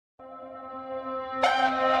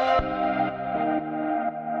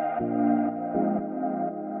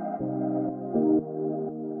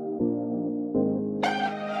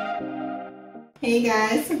Hey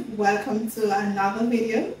guys, welcome to another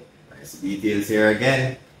video. Nice details here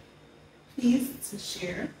again. Please to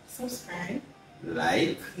share, subscribe,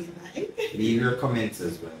 like, leave your comments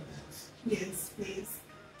as well. Yes, please.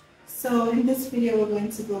 So in this video we're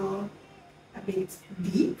going to go a bit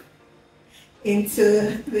deep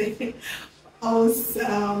into the house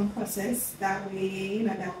process that we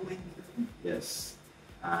went through. Yes,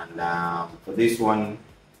 and for this one,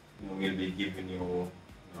 we'll be giving you,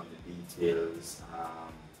 the details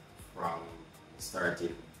from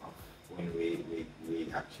starting of when we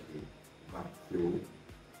actually got through,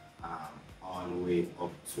 all the way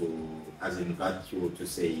up to, as in got through to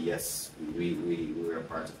say yes, we were a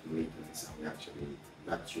part of the waitlist, and we actually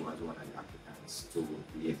got through as one of the applicants to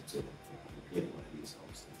be able to get one of these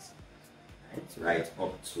houses. Right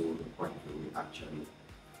up to the point where we actually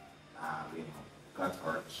got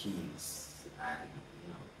our keys and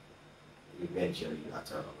eventually got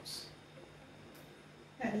our house.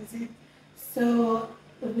 That is it. So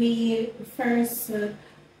we first put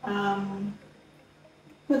our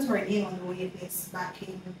name on the wait list back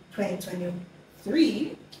in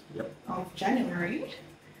 2023 of January.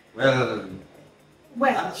 Well,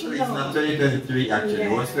 actually, it's not 2023. Actually,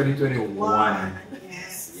 it was 2021.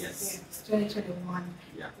 Yes, 2021.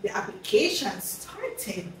 Yeah. The application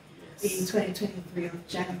started in 2023 of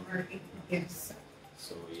January. Yes.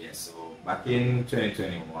 So back in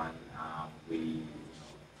 2021, we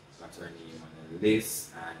got our name on the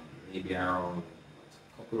list, and maybe around a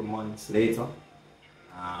couple of months later,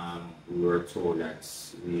 we were told that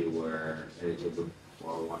we were eligible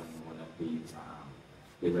for one of these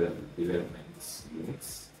development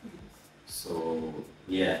units. So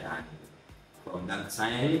yeah, and from that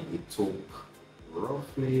time it took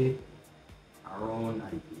roughly around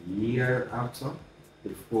a year after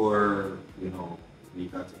before we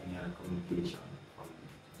got any other communication from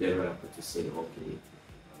the developer to say, okay, the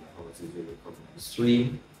house is really coming on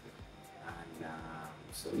stream. And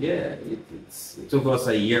so yeah, it took us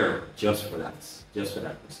a year just for that process. Just for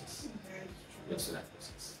that process.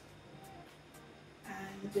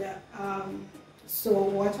 And so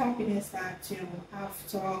what happened is that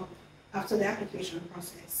after the application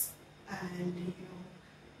process, and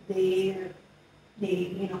they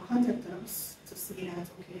contacted us to say that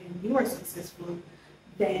okay, you were successful.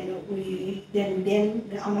 Then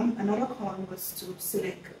another call was to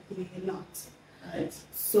select the lot. Right.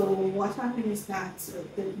 So what happened is that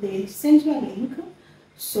they sent you a link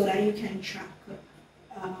so that you can track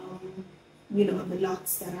the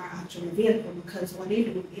lots that are actually available, because what they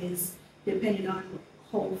do is, depending on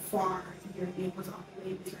how far your name was on the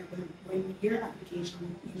wait list, when your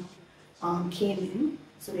application came in,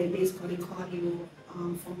 so they basically call you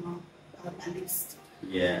from a list.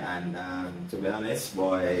 Yeah, and to be honest,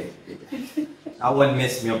 boy, that one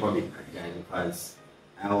messed me up a bit, guys, because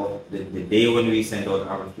the day when we sent out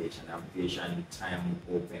application time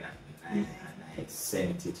open at 9, and I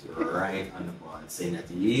sent it right on the board saying that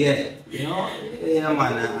man,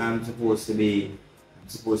 I'm supposed to be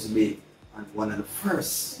one of the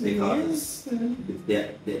first, because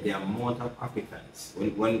the amount of applicants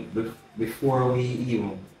before we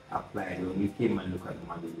even applied, when we came and looked at the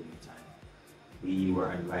model unit time, we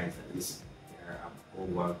were advised that there are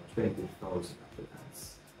over 20,000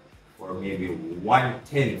 applicants for maybe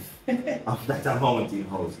 1/10 of that amount in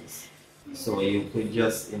houses. So you could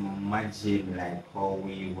just imagine how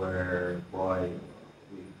we were, our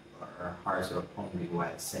hearts were pumping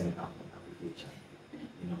while sending out an application.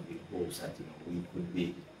 In hopes that we could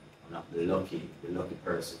be one of the lucky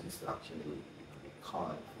persons to actually be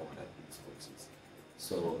called for one of these houses.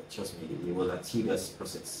 So trust me, it was a tedious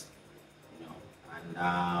process. And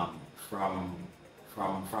from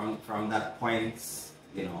that point,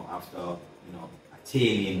 after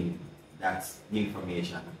attaining that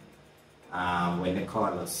information, when they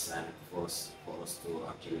called us and for us to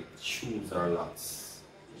actually choose our lots,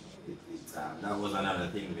 that was another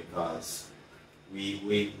thing, because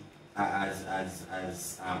we as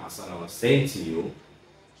Asana was saying to you,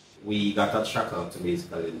 we got a tracker to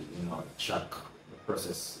basically track the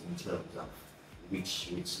process in terms of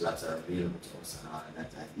which lots are available to us and all of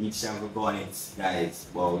that. And each time we go on it, guys,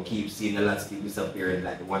 we keep seeing the lots keep disappearing,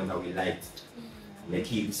 like the ones that we liked. And they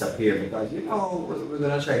keep disappearing because we're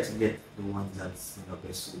gonna try to get the ones that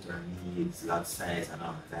best suit our needs, lot size and all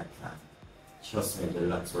of that. And trust me, the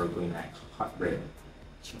lots were going like hot bread.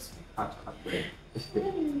 Trust me, hot bread. But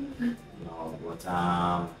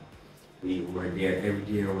we were there every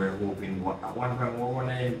day. We're hoping at one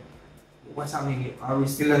point what's happening? Are we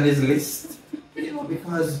still on this list?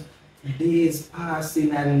 Because days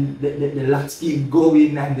passing and the lots keep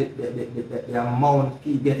going and the amount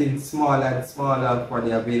keep getting smaller and smaller for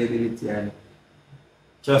the availability, and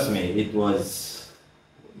trust me, it was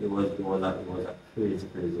a crazy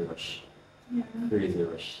rush. Yeah. Crazy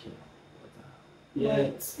rush. Yeah.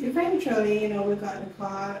 But eventually, we got the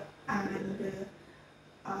car and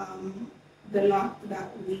the lot that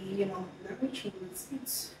we chose,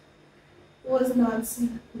 it was not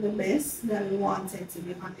the best that we wanted, to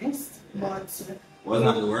be honest, but was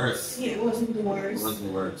not the worst. yeah, it wasn't the worst. It wasn't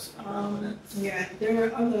the worst. Yeah, there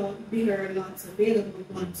are other bigger lots available,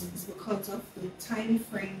 but because of the time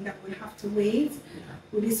frame that we have to wait,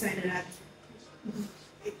 we decided that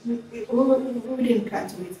we didn't plan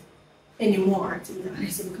to wait anymore, to be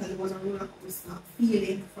honest, because it was a roller coaster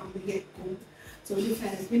feeling from the get-go. So we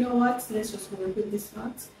decided, you know what, let's just work with this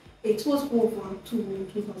lot. It was over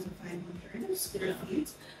 2,500 square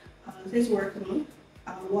feet. It's workable.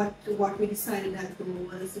 What we decided that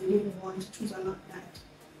was we didn't want to choose a lot that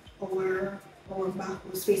our back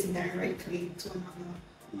was facing directly to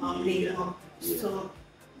another neighbor. So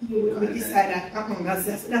we decided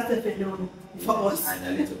that's definitely no for us. And a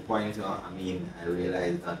little pointer, I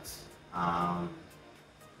realized that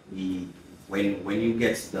when you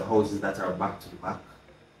get the houses that are back to back,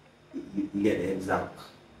 you get the exact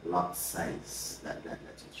lot size that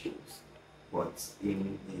you choose. But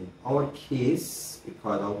in our case,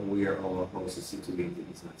 because of where our house is situated,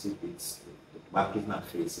 the back is not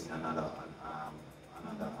facing another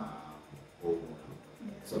homeowner.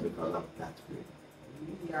 So because of that,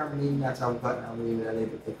 we not have gotten away a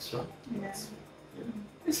little extra. Yeah.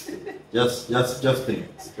 Just in it.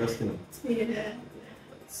 Yeah.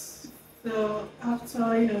 So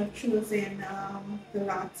after choosing the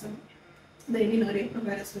lot, then they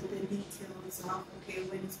provide us with the details of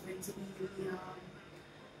when it's going to be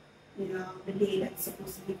the day that's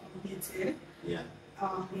supposed to be completed. Yeah.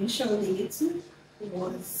 Initial date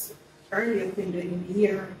was earlier in the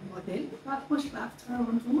year, but then it got pushed back to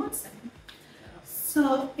around 2 months time.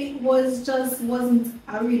 So it wasn't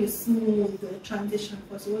a really smooth transition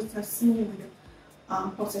for us. It was a smooth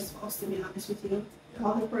process for us, to be honest with you.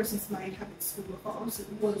 Other persons might have it smooth, but for us it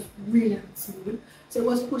was really not smooth. So it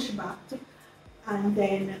was pushed back. And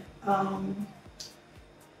then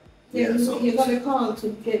you got a call to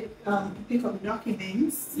get to pick up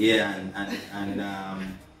documents. Yeah, and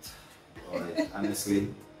honestly,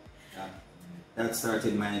 that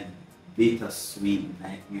started my bittersweet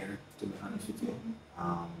nightmare, to be honest with you,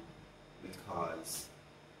 because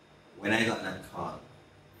when I got that call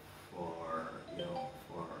for the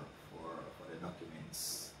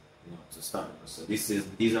documents, to start the process.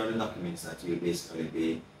 These are the documents that you basically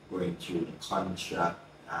be going through, the contract,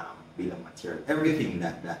 bill of material, everything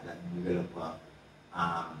that developer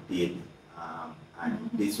did, and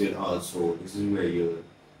this is where you'll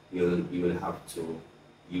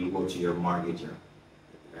go to your mortgager,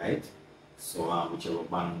 right? So whichever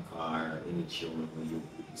bank or any insurance you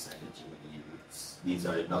decide that you want to use, these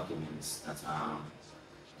are the documents that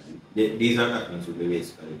these are documents will be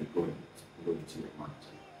basically going to your mortgage.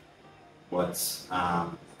 But I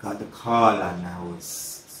got the call and I was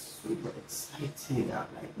super excited. I'm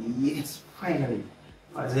like, yes, finally.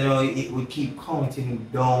 Because it would keep counting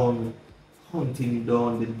down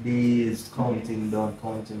the days, counting down,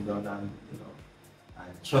 and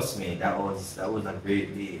and trust me, that was a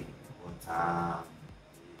great day.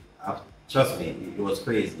 But trust me, it was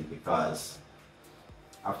crazy because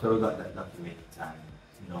after we got that document,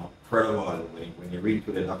 and first of all, when you read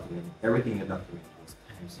through the document, everything in the document was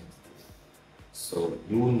time sensitive. So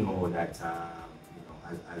that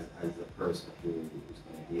as the person who is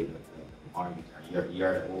going to be the mortgage,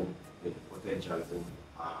 you're the potential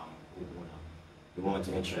homeowner, you want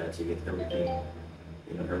to make sure that you get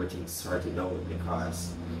everything sorted out,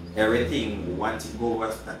 because everything, once it goes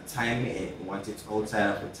over that time, once it's outside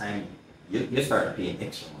of the time, you start paying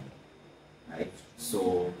extra money, right?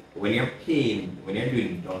 So when you're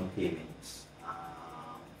doing down payments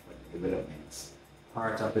for the developments,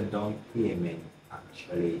 part of the down payment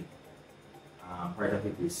actually, part of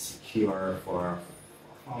it is secure for a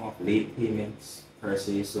form of late payments per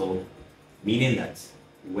se. So meaning that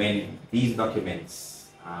when these documents,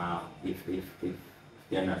 if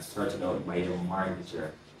they're not sorted out by your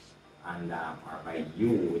mortgager and or by you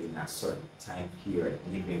within a certain time period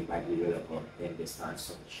given by the developer, then they start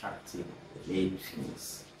subtracting the late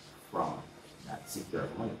fees from that secure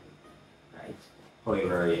money, right?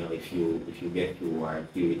 However, if you get to or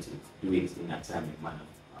do it in a timely manner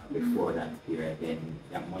before that period, then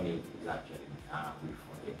that money is actually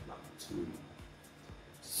refunded back to you.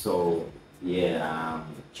 So yeah,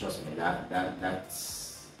 trust me,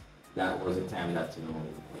 that's that was the time that, you know,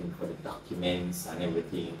 went for the documents and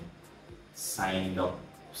everything, signed up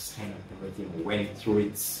everything, went through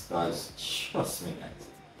it, because trust me guys,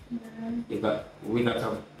 we got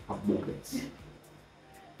a booklet.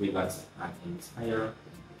 We got an entire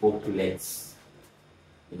booklet.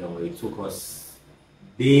 You know, it took us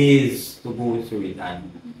days to go through it,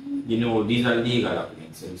 and you know, these are legal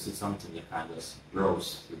documents, so this is something you can't just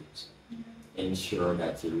browse through it. Ensure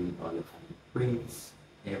that you read all the fine prints,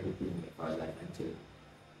 everything, because like I tell you,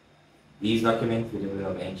 these documents will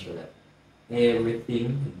develop ensure that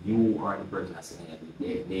everything you are the person that's saying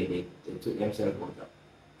it. They took themselves out of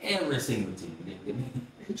every single thing.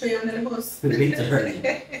 Literally,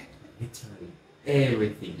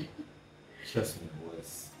 everything. Trust me,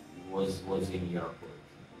 was in your court.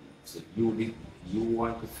 So if you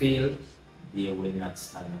want to fail, they will not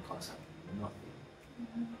stand the cost of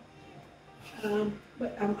nothing.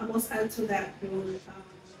 But I must add to that,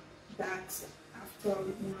 that after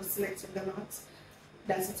selecting the lots,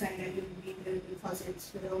 that's the time that you need the deposits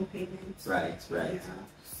for the down payment. Right. Yeah.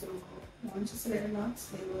 So once you select the lots,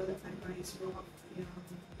 they will advise you of the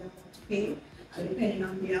amount to pay. So depending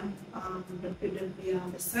on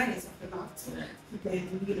the size of the lot, then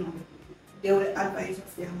they will advise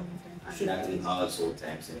of the amount. And that is also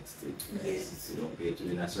time sensitive. Yes. If you don't pay it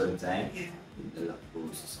within a certain time, Yeah. the lot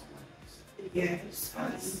goes to someone else. Yes.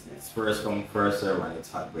 It's first come, first serve, and it's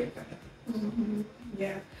heartbreaking.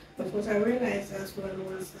 Yeah, but what I realized as well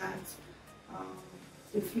was that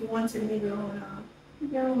if you want to make your own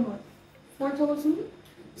 4,000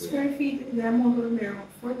 square feet, the amount of around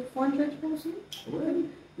 400,000. Well,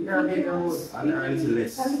 yeah, maybe a little less. A little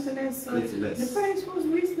less. So Little less. the price was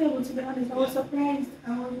reasonable, to be honest. I was surprised. I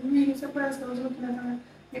was really surprised. I was looking at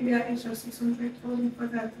maybe an extra 600,000 for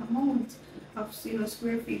that amount of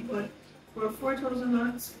square feet, but for 4,000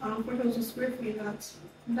 lots, 4,000 square feet lots,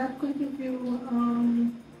 that could give you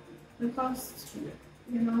the cost,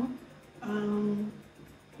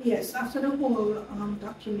 Yes, after the whole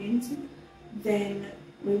document, then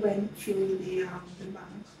we went through the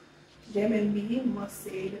bank. JMMB must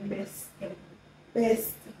say the best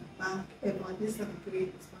bank ever. This is a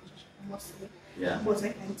great sponsorship, I must say. Yeah. But I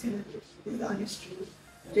can tell you the honest truth.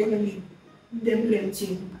 JMMB, the brilliant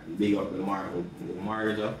team. Big up the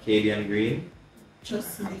marriage of Kade-Ann Green.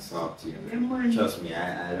 Trust me. Talk to you. Yeah, trust me,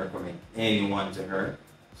 I recommend anyone to her.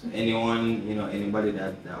 So anyone, anybody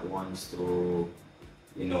that wants to,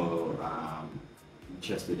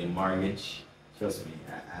 interested in mortgage, trust me,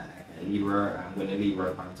 I can leave her. I'm gonna leave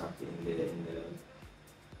her contact in the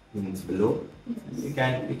links below. Yes. You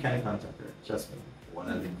can contact her. Trust me, one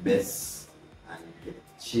of the best, and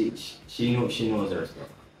she knows her stuff.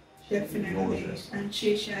 Definitely, and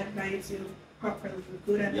she should advise you properly,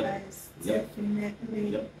 good advice. Yep. Definitely.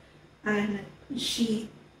 Yep. And she's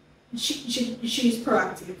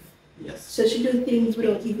proactive. Yes. So she do things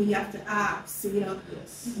without even you have to ask.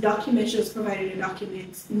 Yes. Documents, just provided the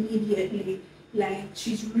documents immediately. Like,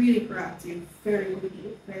 she's really proactive. Very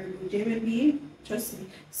good, very good. JMMB, trust me.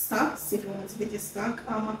 Stocks, if you want to get your stock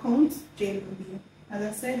account, JMMB. As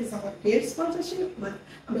I said, it's not a paid sponsorship, but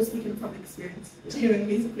I'm just speaking from experience. Yeah. JMMB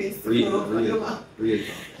is a place to go for your mom.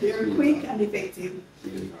 They're quick and effective.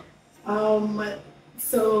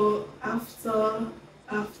 So after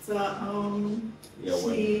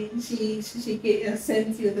she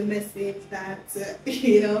sent you the message that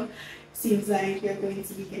seems like you're going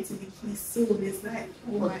to be getting the keys soon. It's like,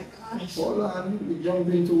 oh my gosh. Hold on, we jumped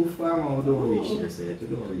into farm. Don't reach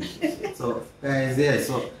this. So guys, yeah.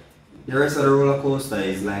 So the rest of the roller coaster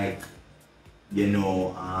is like,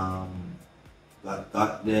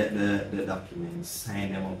 got the documents,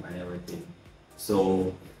 signed them up and everything.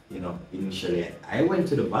 So initially I went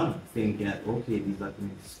to the bank thinking that okay, these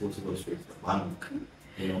documents are supposed to go straight to the bank.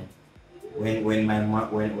 When my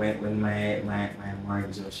mortgage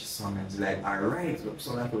she saw me, she's like, alright,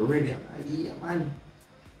 so that we're ready. I'm like, yeah man.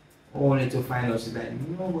 Only to find out she's like,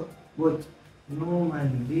 no, but no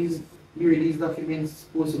man, these documents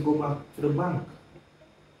supposed to go back to the bank.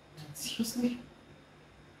 Seriously?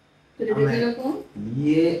 To the developer?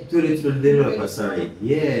 Yeah, to the developer, sorry.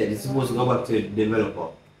 Yeah, it's supposed to go back to the developer.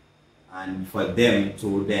 And for them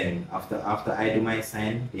to then, after I do my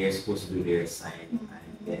sign, they're supposed to do their sign, and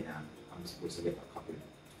then I'm supposed to get a copy to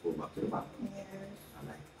go back to the bank. Yes. I'm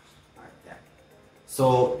like, alright, yeah.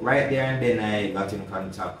 So right there and then I got in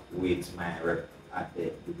contact with my rep at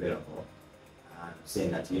the developer,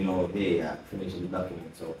 saying that hey, I finished the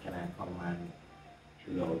document, so can I come and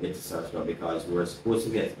get the search for, because we're supposed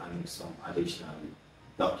to get some additional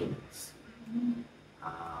documents.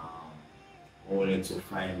 Only to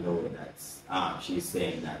find out that she's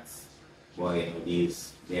saying that but you know,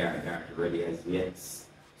 they aren't ready as yet,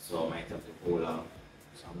 so I might have to hold off.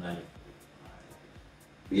 So I'm like,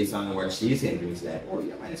 based on what she's saying, it's like, oh,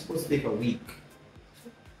 yeah, man, it's supposed to take a week. So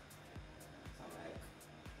I'm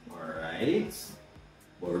like, alright.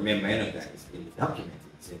 But remember, you know, guys, in the document,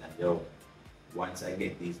 it's saying that, yo, once I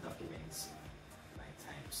get these documents, my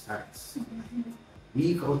time starts.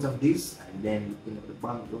 Week out of this, and then, you know, the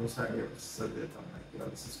bank don't start there. So that I'm like, yo,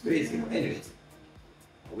 this is crazy. But anyways,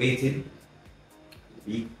 I waited,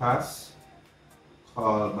 the week passed,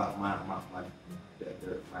 called back my record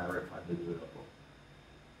developer.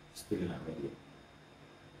 Still not ready.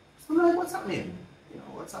 So I'm like, what's happening? You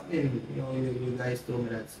know, what's happening? You know, you guys told me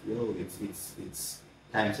that, yo, it's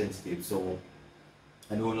time sensitive, so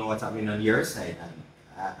I don't know what's happening on your side, and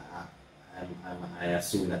I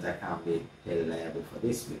assume that I can't be held liable for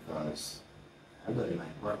this because I've got my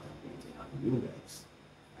part of waiting on you guys.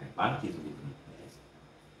 My bank is with me, guys.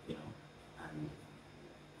 You know, and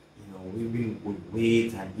you know, we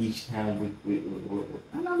wait, and each time we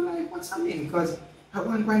and I'm like, what's happening? Because at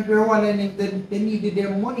one point we were wondering if they needed their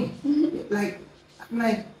money. Like, I'm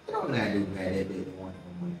like, I don't know how to do that, they don't want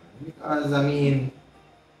their money. Because I mean,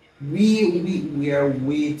 we are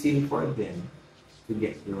waiting for them to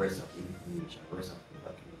get the rest of the information, the rest of the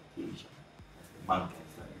documentation. The bank can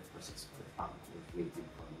start the process, for the bank is waiting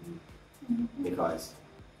for me. Because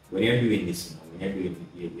when you're doing this, you know, when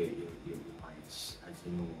you're doing your marriage, as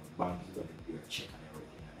you know, bank is going to do a check on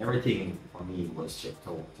everything. And everything for me was checked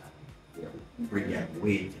out, and they're bringing and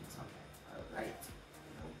waiting something. Alright. I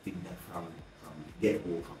would think that from the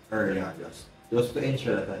get-go, from early on, just to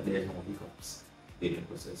ensure that there's no hiccups in the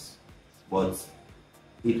process. But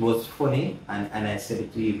it was funny, and I said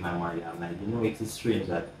it to you, my Mario, I'm like, you know, it is strange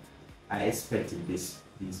that I expected these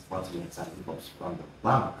bottlenecks and hiccups from the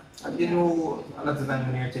bank. And you know, a lot of time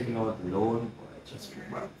when you're taking out the loan, or just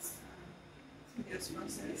but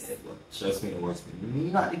trust me, it was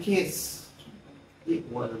not the case. It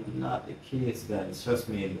was not the case, guys. Trust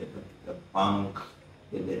me, the bank,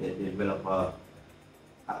 the developer,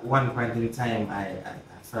 at one point in time, I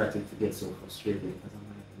started to get so frustrated because I'm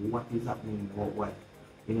like, what is happening? What?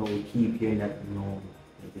 You know, we keep hearing that, you know,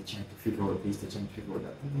 they're trying to figure out this, they're trying to figure out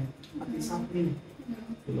that. What is happening?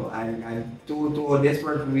 You know, and to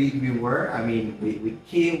desperate we were, I mean, we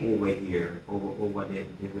came over here, over the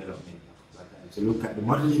development to look at the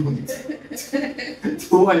money units to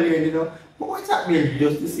wonder, you know, but what's happening,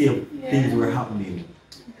 just to see if things were happening,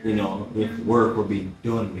 you know, if work would be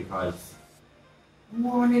done, because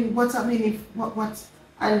morning, what's happening, if what,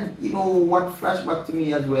 and you know, what flashback to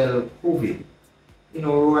me as well, COVID. You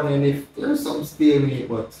know, wondering if there's some stalemate,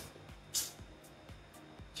 but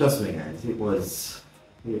trust me, guys, it was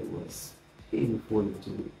painful to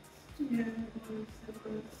do. Yeah, it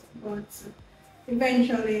was. But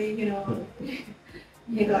eventually, you know,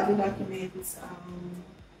 you got the documents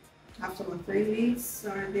after about 3 weeks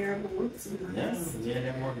or thereabouts.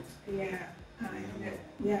 They're more.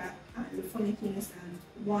 Yeah, and the funny thing is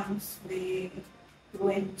that once we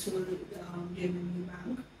went to the JMMB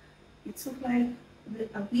Bank, it took like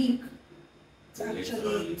a week to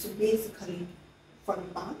actually, to basically, for the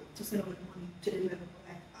bank to send out the money to the developer,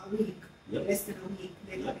 like a week, less than a week,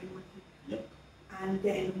 they got the money. And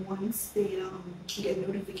then once they get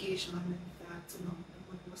notification that, you know, the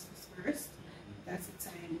money was dispersed, that's the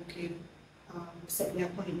time we can set the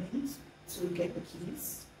appointment to get the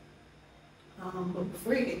keys. But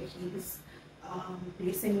before you get the keys,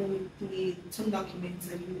 they send you some documents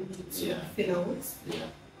that you need to fill out.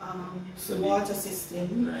 So water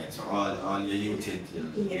system. Right, so all your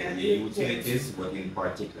utilities, but in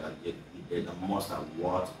particular, the most of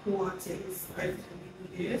water. Water is everything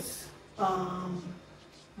needed. Yes.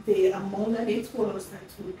 The amount that they told us that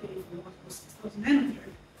we paid for water was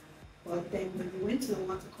 6,900. But then when we went to the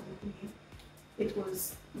water company, it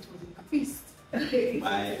was increased.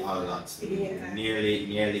 By a lot. Yeah. Nearly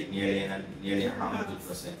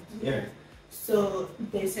 100%. Yeah. So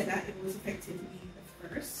they said that it was effective May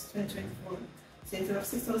 1st, 2024. So instead of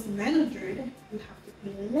 6,900, you have to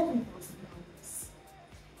pay $11,000.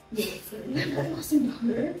 Yes,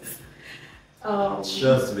 $11,000.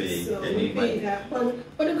 Trust me. So we paid that. But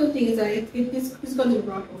the good thing is that it's going to be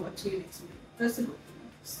brought over to you next week. That's a good thing.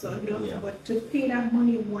 So you don't but to pay that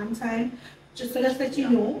money one time, just so that you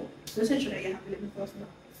know, so essentially you have $11,000.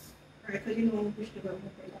 Right? Because you know we should have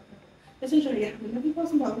paid that money. Essentially you have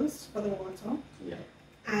 $11,000 for the water. Yeah.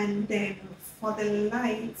 And then for the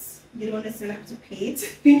lights, you don't necessarily have to pay it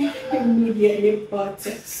immediately, but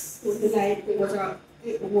the light,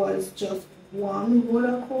 it was just one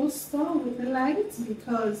roller coaster with the lights,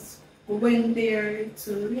 because when they're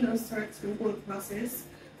to, you know, start the whole process,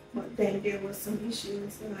 but then there was some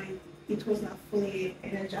issues, like it was not fully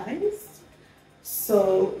energized.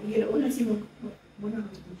 So, not even one of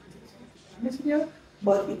them,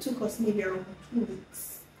 but it took us maybe around 2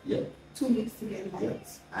 weeks. Yeah. 2 weeks to get light.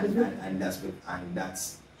 Yeah. And that's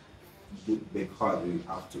because we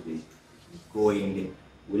have to be going there.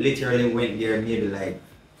 We literally went there maybe like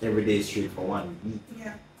every day straight for 1 week.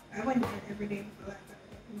 Yeah, I went there every day for like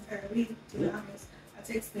an entire week, to be honest. I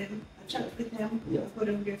text them, I chat with them, I put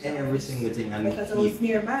them there every single thing. And because I was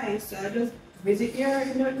nearby, so I just visit there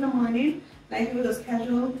in the morning, like it was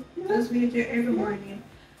casual, just visit there every morning.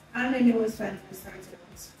 And then it was finally started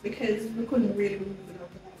out because we couldn't really move without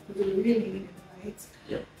the light, because we really needed the lights.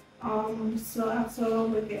 Yep. So after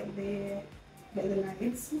we get the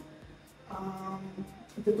lights,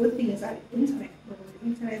 the good thing is that the internet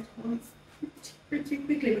works pretty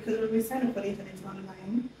quickly, because when we sign up for the internet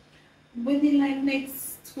online, within like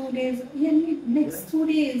next 2 days, next 2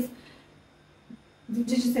 days, the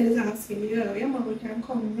digital is asking, your mom can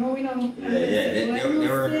come, no, they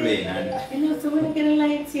were playing. So we're not getting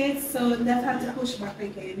lights yet, so that had to push back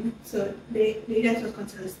again. So they just was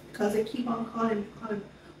continuous, because they keep on calling,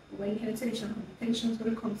 when can attention, attention's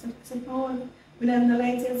going to come. So I said, oh, we don't have the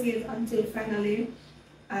lights yet, until finally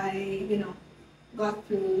I, got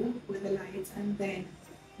through with the lights. And then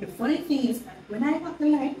the funny thing is that when I got the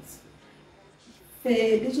lights,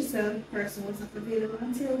 the digital person was not available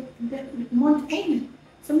until the month end.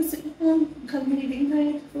 So I said, because we need the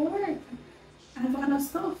internet for work and for other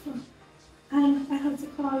stuff. And I had to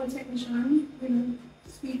call the technician,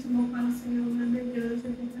 speak to him and say, oh, my videos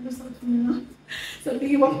and something, So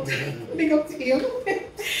big up to him.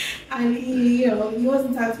 And he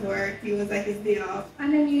wasn't at work. He was like his day off.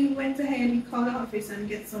 And then he went ahead, he called the office and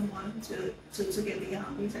get someone to get the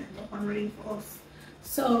internet up and running for us.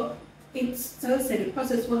 So so I said, the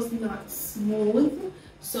process was not smooth.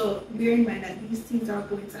 So bear in mind that these things are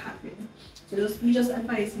going to happen. So we just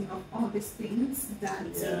advising of all these things that,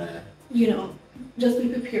 just be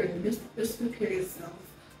prepared. Just prepare yourself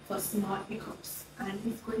for small hiccups. And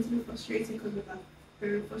it's going to be frustrating, because we got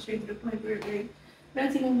very frustrated to the point where I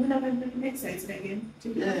think we're not going to be excited again, to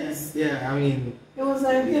be honest. Yeah, I mean, it was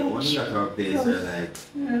like, when we got our place, we're like,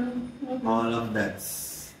 all of that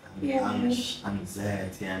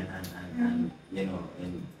anxiety and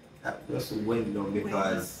and that just went down,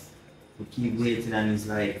 because we keep waiting, and it's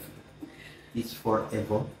like, it's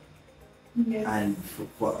forever. Yes. And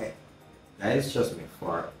for guys, trust me,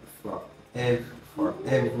 for every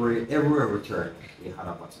return we had a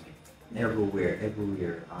opportunity. Everywhere. That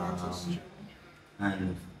is true.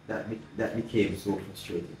 And that became so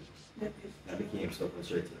frustrating. That became so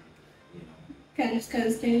frustrating, Can you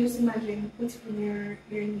just imagine putting your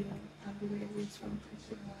name on the way it is from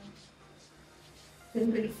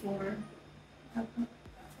 2024,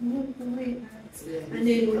 the way that, and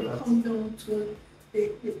then when it comes down to the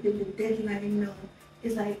deadline now,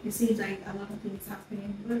 it's like, it seems like a lot of things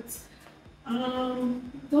happening, but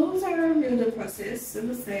those are really the process. As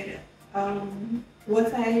I said,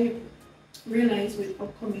 what I realized with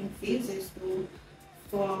upcoming phases though,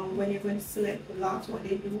 for when you're going to select the lot, what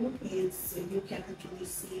they do is you can actually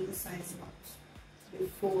see the size lot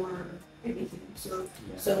before anything. So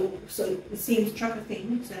it seems track of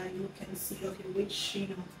things, and you can see which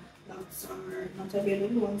lots are not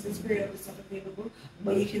available. Once it's available, it's not available.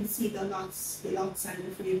 But you can see the lot size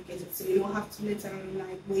before you get it. So you don't have to literally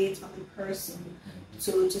like wait on the person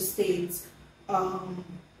to state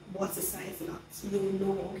what's the size lot. You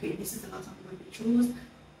know, okay, this is the lot I'm going to choose.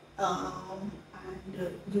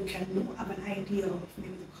 And you can have an idea of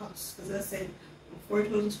maybe the cost, because as I said,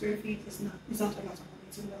 4,000 square feet is not a lot of money,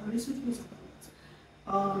 to be honest with you.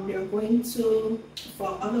 They're going to, for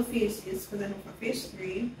other phases, because I know for phase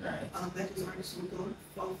 3, right. That is already sold out.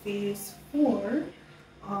 For phase 4,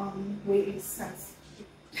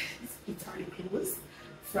 it's already closed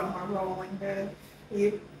from around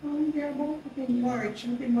March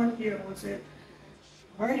here was it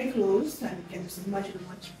already closed, and you can just imagine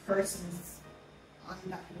how much persons on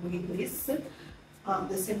that wait list.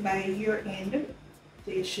 They said by year end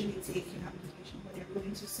they should be taking application, but they're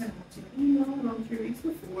going to send out an email around 3 weeks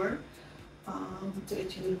before to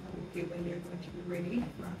let you know when they're going to be ready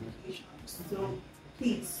for application. So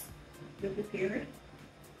please be prepared.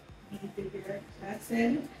 Be prepared. That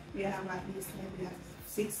said, we have at least maybe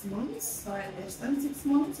 6 months or less than 6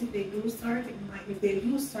 months. If they do start,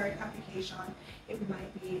 application, it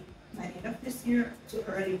might be by the end of this year to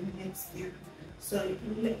early next year. So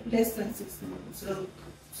less than 6 months. So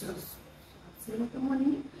save up the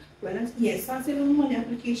money. Start saving the money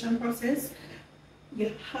application process.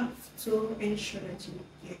 You have to ensure that you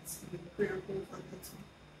get your pre-approval letter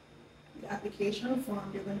the application form.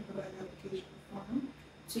 They're going to provide the application form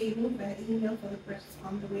to you by email for the person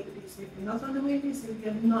on the wait list. If you're not on the wait list,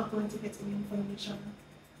 you're not going to get any information,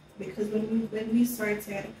 because when we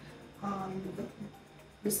started,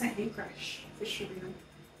 the site did crash for sure.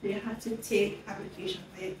 They had to take application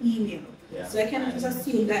via email. Yeah. So I cannot just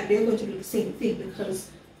assume that they're going to do the same thing, because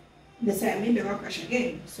the site may never crash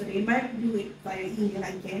again. So they might do it via email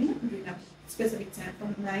again during a specific time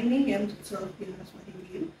from 9 a.m. to 12 p.m. That's what they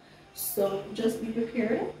do. So just be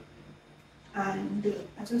prepared. And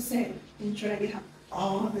as I said, ensure that you have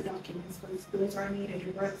all the documents, because those are needed: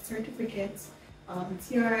 your birth certificates,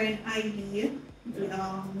 TRN ID,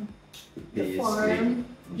 the form,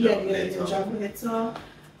 the job letter.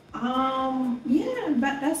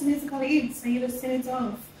 But that's basically it. So you just send it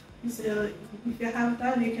off. So if you have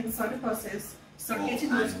that, you can start the process. Start getting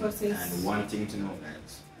this process. And one thing to know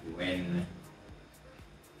that when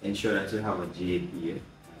ensure that you have a JP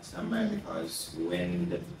on standby, because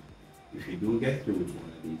if you do get through to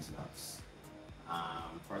one of these lots,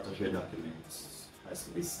 part of your documents has to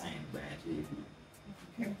be signed by a JP.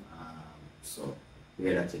 Okay. So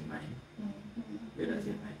bear that in mind. Bear that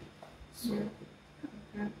in mind. So.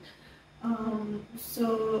 Okay.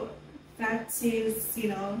 So that is,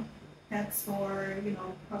 that's our,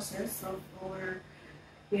 process of our,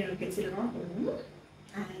 getting our home.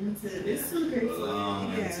 And we're so grateful.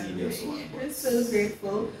 We're so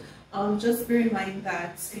grateful. Just bear in mind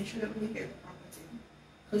that ensure that we get the property,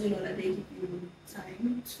 because that they give you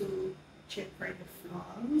time to check for any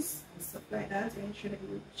flaws and stuff like that, and ensure that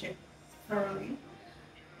you check thoroughly.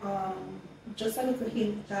 Just a little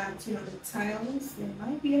hint that the tiles, they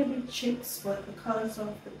might be a bit chips, but because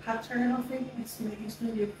of the pattern of it, it's going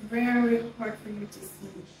to be very hard for you to see.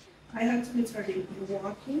 I had to literally be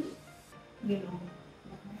walking,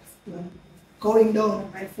 going down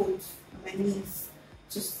on my foot, on my knees,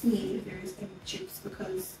 to see if there is any chips,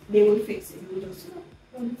 because they will fix it. They will just,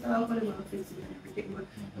 whatever, fix it and everything. But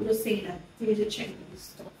I'm just saying that they need to check this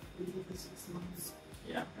stuff within the 6 months.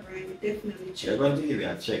 Yeah. Alright, definitely check. They're going to give you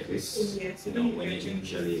a checklist. Yes. When you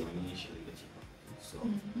initially get your property. So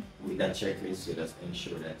with that checklist, you just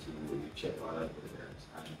ensure that you check all of the areas.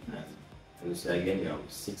 And you say again, you have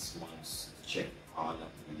 6 months to check all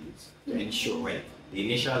of these to ensure. Well, the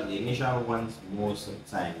initial ones, most of the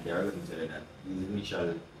time, they are going to tell you that these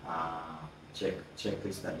initial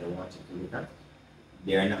checklist that they want you to look at,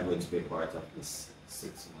 they are not going to be part of this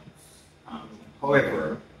 6 months.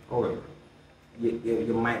 However,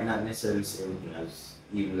 you might not necessarily see everything as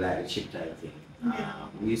even like the chip type thing.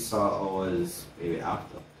 We saw ours maybe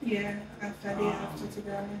after. Yeah, after to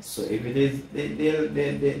be honest. So if it is,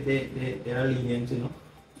 they are lenient,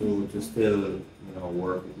 to still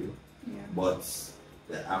work with you. Yeah. But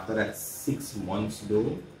after that 6 months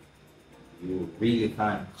though, you really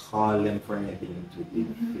can't call them for anything to be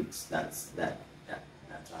fixed. That was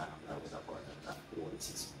a part of that whole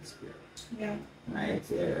 6 months period. Yeah.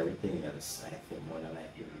 Right? Everything else, I think more than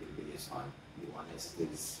likely will be based on you, unless it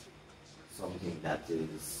is something that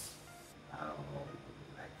is, I don't know,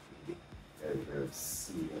 like really very, very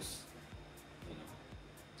serious.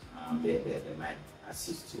 They might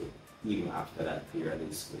assist you even after that period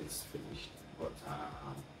is finished. But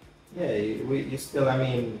you still,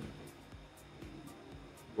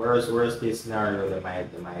 worst case scenario, they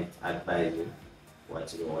might advise you what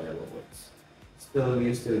to do or whatever, but still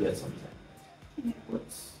you still get some time. Yeah. But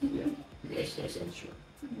yes, sure.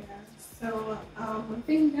 Yeah. So I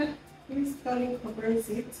think that basically covers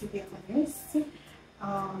it, to be honest.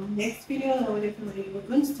 Next video, we're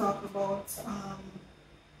going to talk about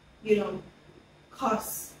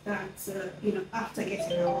costs that after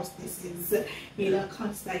getting a house, this is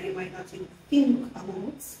costs that you might not even think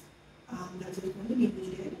about, that is going to be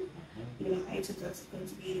needed. Items that's going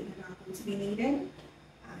to be and are going to be needed, and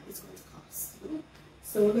it's going to cost you.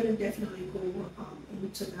 So we're going to definitely go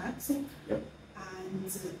into that. Yep.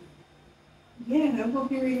 And I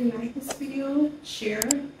hope you really like this video. Share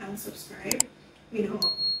and subscribe.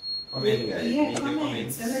 Comment, guys. Yeah,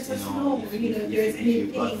 comment. So let us know. If you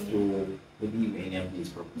got through maybe any of these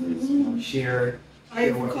properties, share what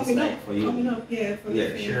it's like for you. Coming up, share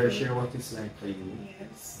what it's like for you.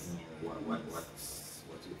 Yes. What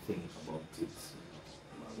you think about it.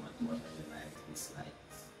 What you like, dislike.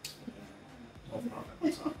 No problem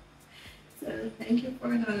at all. So thank you for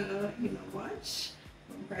the watch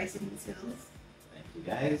from Pricing Details. Thank you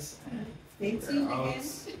guys. Stay tuned again.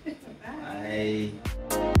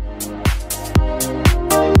 Bye.